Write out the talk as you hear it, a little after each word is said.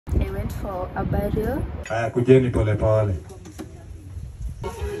went for a burial. Kujeni pole pole.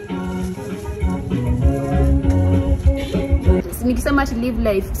 Nikisema to live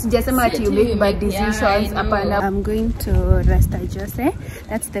life, sijasema to you make bad decisions. I'm going to Rasta Jose.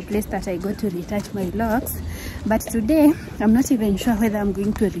 That's the place that I go to retouch my locks. But today, I'm not even sure whether I'm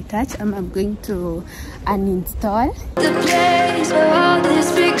going to retouch or I'm going to uninstall. The place where all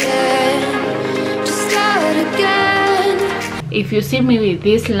this began, to start again. If you see me with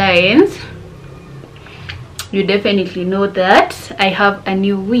these lines, you definitely know that I have a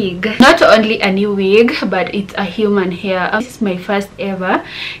new wig. Not only a new wig, but it's a human hair. This is my first ever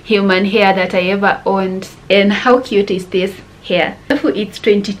human hair that I ever owned. And how cute is this hair? It's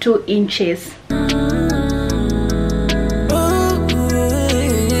 22 inches.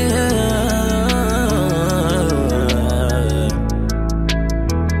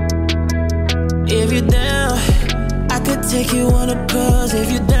 If you're down, I could take you on a cruise. If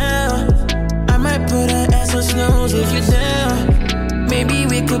you're down, I might put an ass on snooze. If you're down, maybe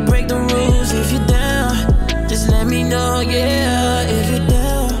we could break the rules. If you're down, just let me know, yeah. If you're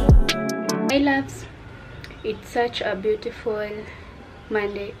down. Hi loves, it's such a beautiful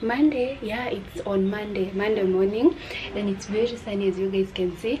Monday, yeah, it's on Monday morning, and it's very sunny as you guys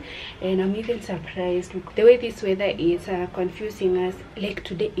can see, and I'm even surprised the way this weather is confusing us. Like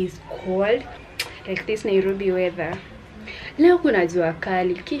today is cold, like this Nairobi weather. Leo kuna jua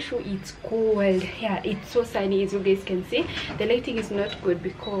kali, kesho it's cold. Yeah, it's so sunny as you guys can see. The lighting is not good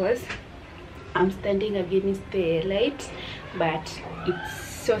because I'm standing against the light, but it's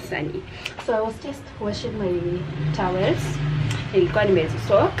so sunny. So I was just washing my towels. Nilikuwa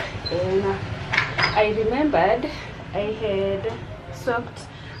nimezisoak, and I remembered I had soaked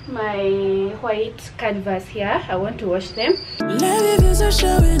my white canvas here. I want to wash them. Love you so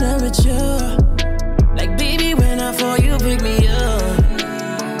showing up with you. Like baby, when I fall, you pick me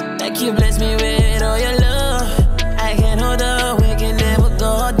up. Like you bless me with all your love. I can't hold up, we can never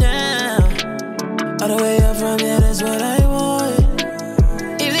go down. All the way up from here, that's what I want.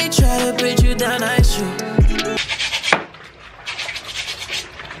 If they try to put you down, I shoot.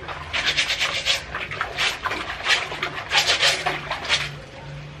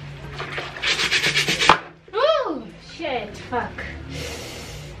 Fuck.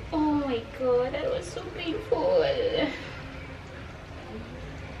 Oh my god, that was so painful.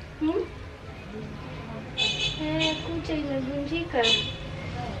 Kucha imevunjika.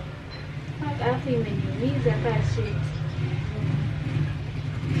 Alafu imeniumiza kaa shit.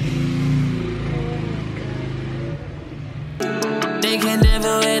 They can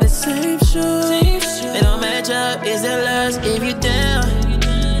never wear the same shoes. They don't match up, is that lust? If you down,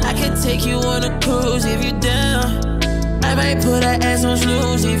 I can take you on a cruise. If you down, I might put an ass on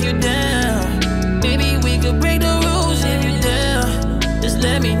snooze. If you down, maybe we could break the rules. If you down, just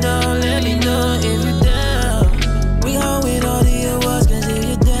let me know if you down. We gon' win all the awards, cause if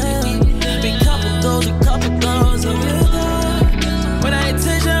you down, big couple goals. If you down, when I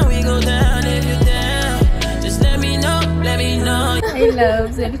attention, we go down. If you down, just let me know. Hi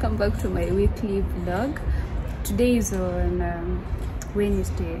loves, welcome back to my weekly vlog. Today is on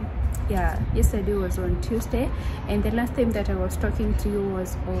Wednesday. Yeah, yesterday was on Tuesday, and the last time that I was talking to you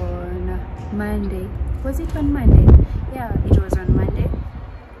was on Monday. Was it on Monday? Yeah, it was on Monday.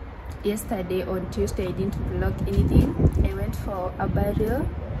 Yesterday on Tuesday I didn't vlog anything. I went for a burial.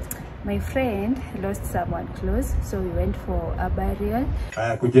 My friend lost someone close, so we went for a burial.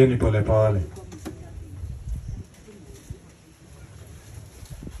 Kujeni pole pole.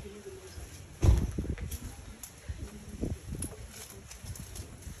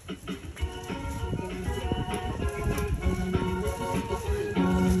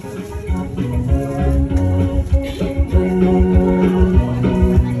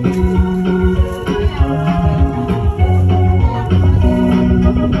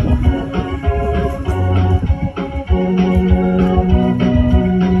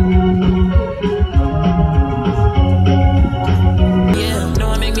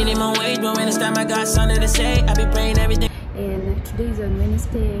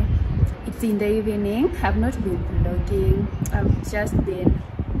 It's in the evening. I've not been vlogging. I've just been,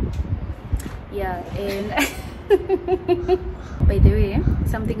 yeah. And by the way,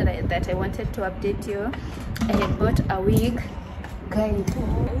 something that I wanted to update you, I had bought a wig. Guys,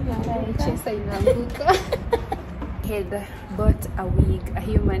 I had bought a wig, a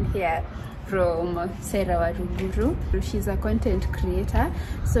human hair, from Sarah Waruguru. She's a content creator,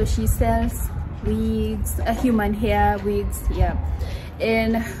 so she sells wigs, human hair wigs, yeah.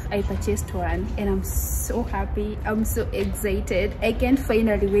 and I purchased one, and I'm so happy. I'm so excited. I can't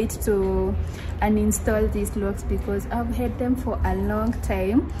finally wait to uninstall these locks because I've had them for a long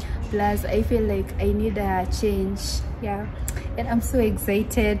time. Plus I feel like I need a change. Yeah, and I'm so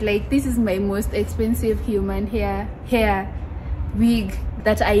excited. Like, this is my most expensive human hair wig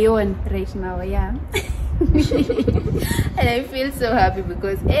that I own right now. Yeah. And I feel so happy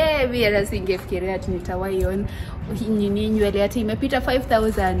because we are singefikiria ati nitawaion nini nywele ati imepita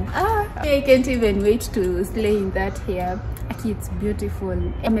 5,000. I can't even wait to slay in that hair. It's beautiful.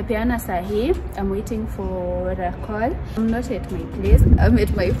 Amepeana sahi. I'm waiting for a call. I'm not at my place, I'm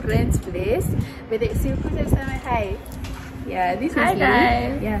at my friend's place. But they still say hi. Yeah, this hi is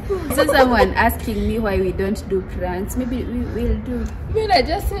guys. Yeah. So someone asking me why we don't do pranks. Maybe we will do. Mimi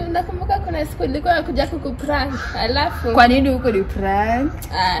just nakumbuka kuna siku nilikuwa nakuja kukuprank. Alafu kwa nini uko ni prank?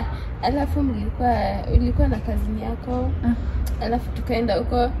 Alafu ulikuwa na kazini yako. Alafu tukaenda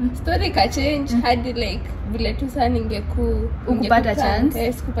huko. Story ka change hadi like vile tu sana ukupata chance.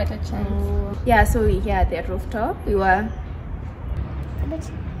 Yes, kupata chance. Yeah, so we here at the rooftop. We were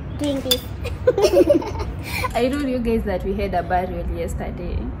doing this. I told you guys that we had a burial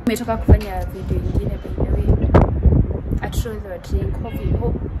yesterday. Tumetoka kufanya video nyingine by the way. At Troll or Drink.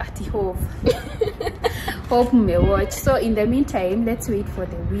 Hope me watch. So in the meantime, let's wait for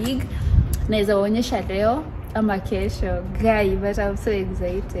the wig. Naweza onyesha leo ama kesho. Guy, but I'm so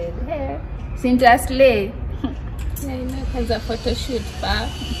excited. Hey, Sinta slay. Yeah, I know, cause a photo shoot pa.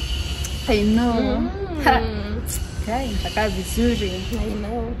 I know. Guy, nataka vizuri. I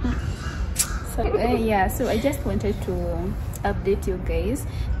know. So yeah, so I just wanted to update you guys.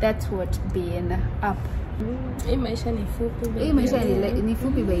 That's what been up. Hii maisha ni fupi. Hii maisha ni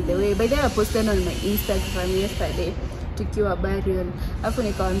fupi by the way. By the way, I posted on my Instagram yesterday tukiwa burial. Afu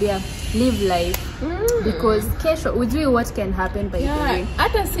nikamwambia live life because kesho ujui what can happen by the way.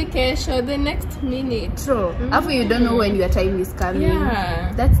 Hata si kesho, the next minute. True. Afu you don't know when your time is coming.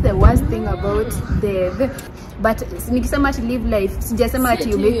 Yeah. That's the worst thing about death. But nikisema to live life, sijasema ati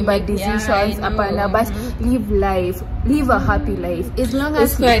you make bad decisions apana, but live life, live a happy life. As long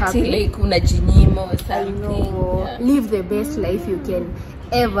as you're happy, like unajinyima or something. I know. Yeah. Live the best life you can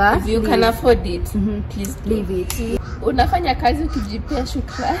ever. If you can afford it, please live it. Unafanya kazi ukijipea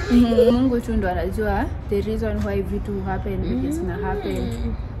shukrani. Mungu tu ndo anajua the reason why vitu happen is not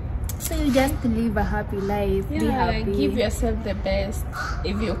happen. So you just live a happy life, be happy. Give yourself the best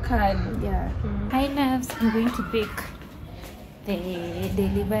if you can. Yeah. Hi loves, I'm going to bake the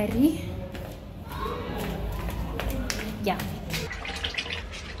delivery. Yeah.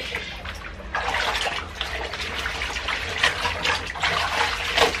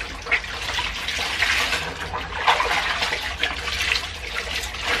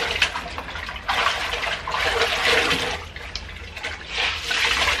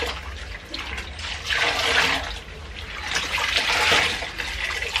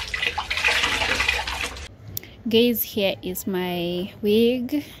 Guys, here is my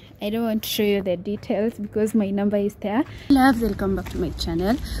wig. I don't want to show you the details because my number is there. Loves, welcome back to my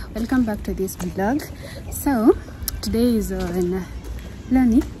channel. Welcome back to this vlog. So today is on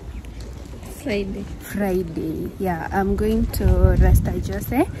Friday. Yeah, I'm going to Rasta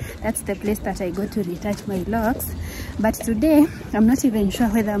Jose. That's the place that I go to retouch my locks. But today I'm not even sure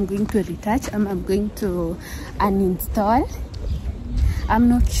whether I'm going to retouch or I'm going to uninstall. I'm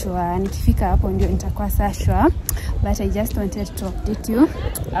not sure, nikifika hapo ndio nitakuwa sure, but I just wanted to update you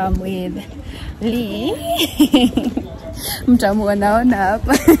with Lee. Mtamuonaona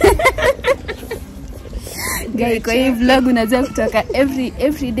hapa. Guys, kwa hii vlog unaweza kutoka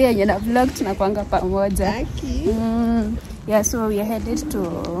every day yenye na vlog tunakuanga pamoja. Yeah, so we are headed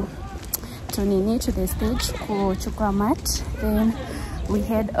to the stage kuchukua mat, then we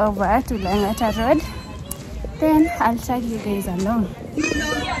head over to Langata Road. Then I'll tag you guys along.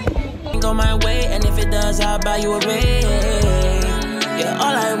 Go my way, and if it does, I'll buy you a ring. Yeah,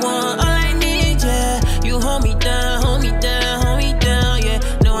 all I want, all I need, yeah. You hold me down, hold me down, hold me down, yeah.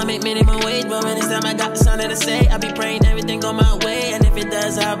 No, I make minimum wage, but when it's time I got something to say, I be praying everything go my way, and if it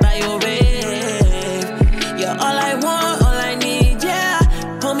does, I'll buy you a ring. Yeah, all I want, all I need, yeah.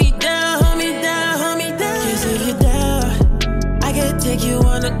 Hold me down, hold me down, hold me down. 'Cause if you're down, I can take you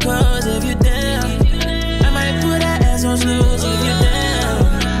on the cruise if you're down. Put that ass on snooze if you down.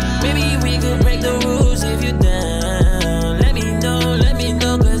 Maybe we could break the rules if you down. Let me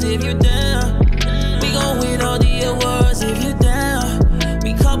know, cause if you down, we gon' win all the awards if you down.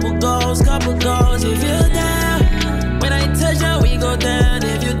 We couple goals if you down. When I touch down, we go down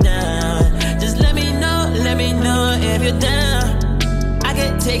if you down. Just let me know if you're down. I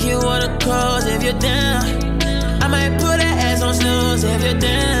can take you on a cruise if you're down. I might put that ass on snooze close if you're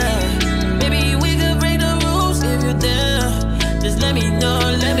down. Maybe we could break the rules if you're down. Just let me know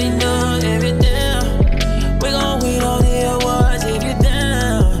if you're down. We gon' wait on the awards if you're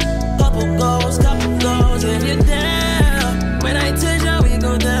down. Couple goals if you're down. When I touch down, we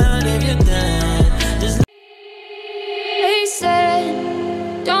go down if you're down. Just they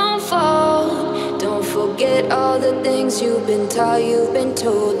said, don't fall. Don't forget all the things you've been taught, you've been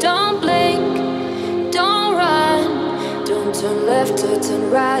told. Don't blink, don't run. Don't turn left or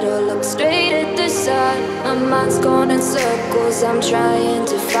turn right or look straight at the sun. My mind's going in circles, I'm trying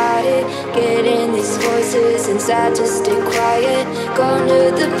to fight it. Getting these voices inside to stay quiet. Gone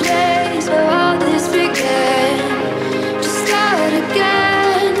to the place where all this began. Just start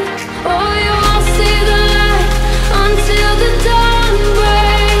again. Oh, you won't see the light until the dawn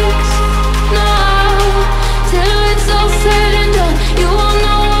breaks. No, till it's all said and done, you won't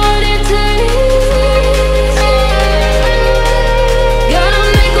know what it takes. Gotta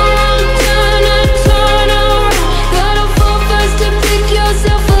make a wrong turn and turn around. Gotta fall first to pick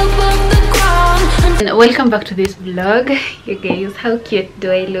yourself up off the ground. And welcome back to this vlog. You guys, how cute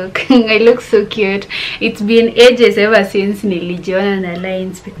do I look? I look so cute. It's been ages ever since nilijiona na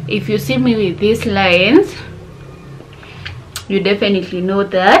lines. If you see me with these lines, you definitely know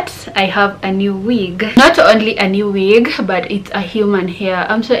that I have a new wig. Not only a new wig, but it's a human hair.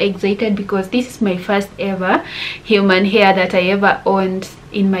 I'm so excited because this is my first ever human hair that I ever owned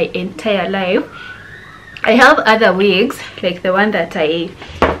in my entire life. I have other wigs, like the one that I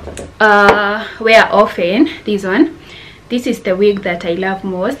wear often. This is the wig that I love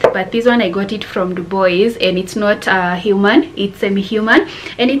most, but this one I got it from the boys, and it's not human, it's semi-human,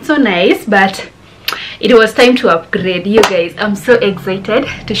 and it's so nice. But it was time to upgrade, you guys. I'm so excited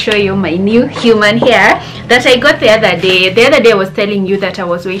to show you my new human hair that I got the other day. The other day I was telling you that I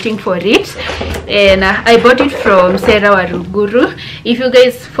was waiting for it, and I bought it from Sarah Waruguru. If you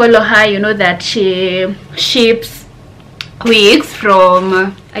guys follow her, you know that she ships wigs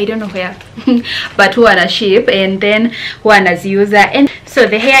from I don't know where but who wanna ship, and then who wanna's user. And so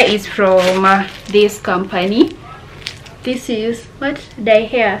the hair is from this company. This is what, Dye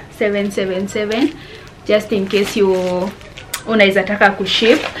Hair 777, just in case you unaweza taka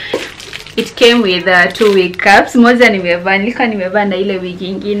kuship. It came with 2 wig caps. Moja nimevaa na ile wig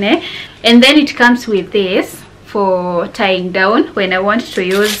ingine, and then it comes with this for tying down when I want to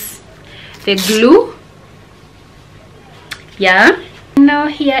use the glue. Yeah, now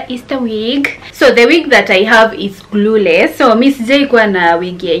here is the wig. So the wig that I have is glueless, so Miss J kwa na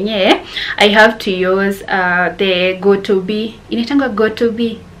wig yenye I have to use the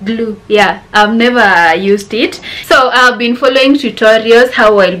Go2B glue. Yeah, I've never used it, so I've been following tutorials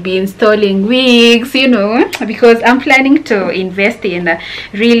how I'll be installing wigs, you know, because I'm planning to invest in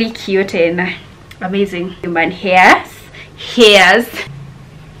really cute and amazing human hairs.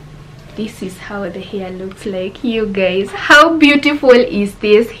 This is how the hair looks like, you guys. How beautiful is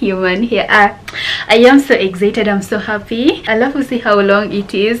this human hair? I am so excited, I'm so happy. I love to see how long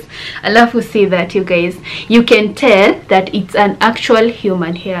it is. I love to see that, you guys. You can tell that it's an actual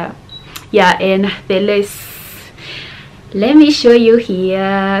human hair. Yeah, and the lace. Let me show you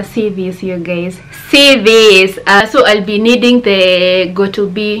here. See this, you guys. See this. So I'll be needing the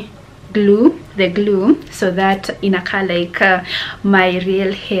Go2B glue, so that inakaa like my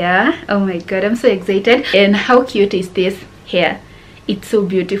real hair. Oh my god, I'm so excited. And how cute is this hair? It's so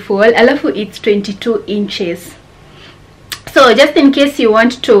beautiful. Alafu it's 22 inches. So just in case you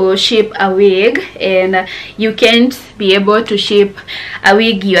want to ship a wig and you can't be able to ship a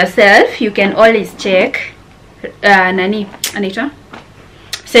wig yourself, you can always check nani anaitwa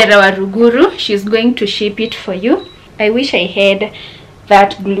Sarah Waruguru. She's going to ship it for you. I wish I had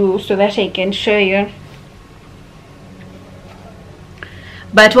that glue so that I can show you,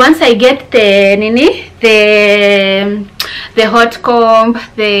 but once I get the hot comb,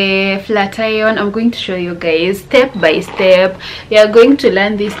 the flat iron, I'm going to show you guys step by step. We are going to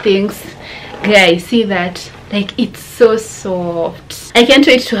learn these things, guys. See that, like, it's so soft. I can't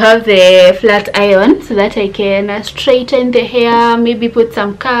wait to have the flat iron so that I can straighten the hair, maybe put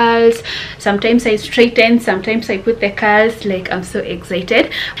some curls. Sometimes I straighten, sometimes I put the curls. Like, I'm so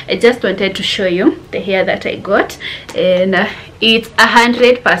excited. I just wanted to show you the hair that I got, and it's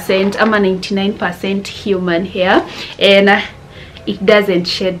 100%, I'm a 99% human hair, and it doesn't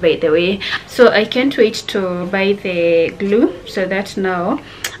shed, by the way. So I can't wait to buy the glue so that now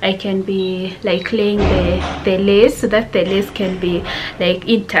I can be like laying the lace so that the lace can be like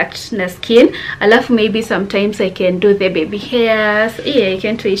intact na skin. Alafu maybe sometimes I can do the baby hairs. Yeah, I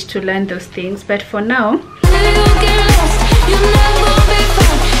can't wait to learn those things, but for now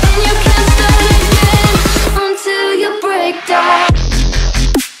until you break down.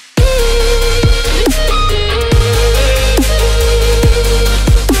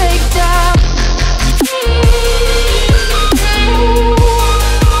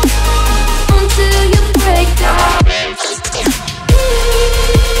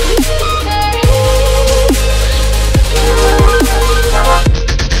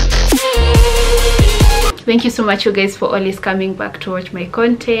 Thank you so much, you guys, for always coming back to watch my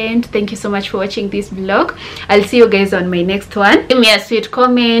content. Thank you so much for watching this vlog. I'll see you guys on my next one. Give me a sweet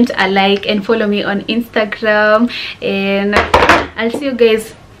comment, a like, and follow me on Instagram, and I'll see you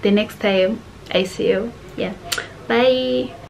guys the next time I see you. Yeah, bye.